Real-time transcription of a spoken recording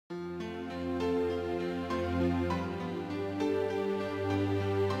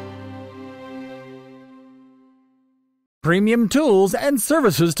Premium tools and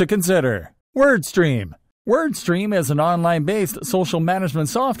services to consider. WordStream. WordStream is an online-based social management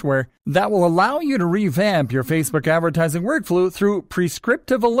software that will allow you to revamp your Facebook advertising workflow through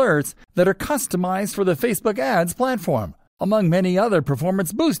prescriptive alerts that are customized for the Facebook ads platform, among many other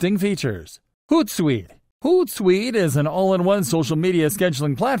performance-boosting features. Hootsuite. Hootsuite is an all-in-one social media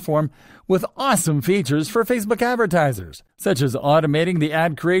scheduling platform with awesome features for Facebook advertisers, such as automating the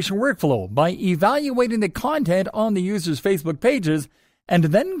ad creation workflow by evaluating the content on the user's Facebook pages and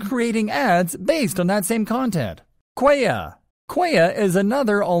then creating ads based on that same content. Quaya. Quaya is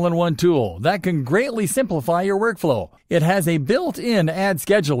another all-in-one tool that can greatly simplify your workflow. It has a built-in ad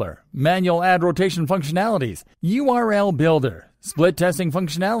scheduler, manual ad rotation functionalities, URL builder, split testing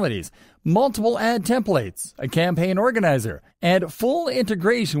functionalities, multiple ad templates, a campaign organizer, and full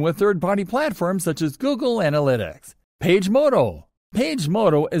integration with third-party platforms such as Google Analytics. PageModo.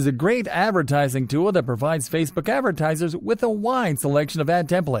 PageModo is a great advertising tool that provides Facebook advertisers with a wide selection of ad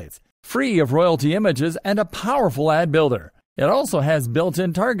templates, free of royalty images, and a powerful ad builder. It also has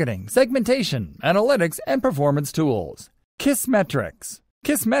built-in targeting, segmentation, analytics, and performance tools. Kissmetrics.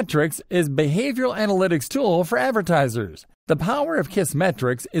 Kissmetrics is a behavioral analytics tool for advertisers. The power of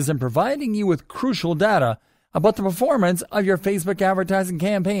Kissmetrics is in providing you with crucial data about the performance of your Facebook advertising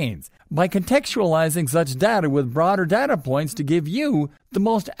campaigns by contextualizing such data with broader data points to give you the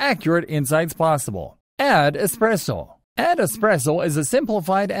most accurate insights possible. Ad Espresso. Ad Espresso is a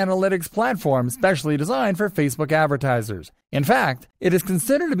simplified analytics platform specially designed for Facebook advertisers. In fact, it is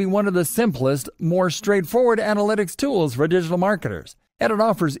considered to be one of the simplest, more straightforward analytics tools for digital marketers, and it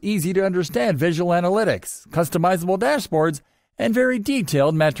offers easy-to-understand visual analytics, customizable dashboards, and very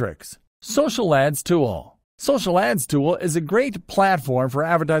detailed metrics. Social Ads Tool. Social Ads Tool is a great platform for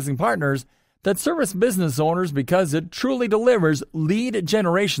advertising partners that service business owners because it truly delivers lead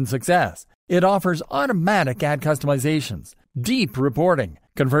generation success. It offers automatic ad customizations, deep reporting,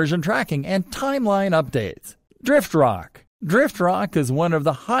 conversion tracking, and timeline updates. DriftRock. DriftRock is one of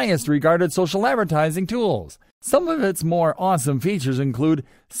the highest regarded social advertising tools. Some of its more awesome features include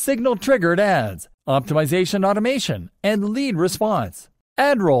signal-triggered ads, optimization automation, and lead response.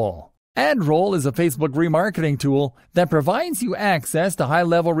 AdRoll. AdRoll is a Facebook remarketing tool that provides you access to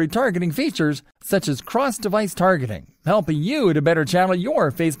high-level retargeting features such as cross-device targeting, helping you to better channel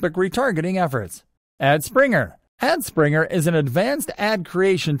your Facebook retargeting efforts. AdSpringer. AdSpringer is an advanced ad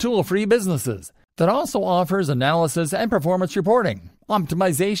creation tool for e-businesses that also offers analysis and performance reporting,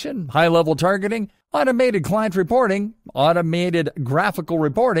 optimization, high-level targeting, automated client reporting, automated graphical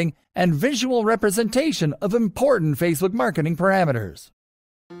reporting, and visual representation of important Facebook marketing parameters.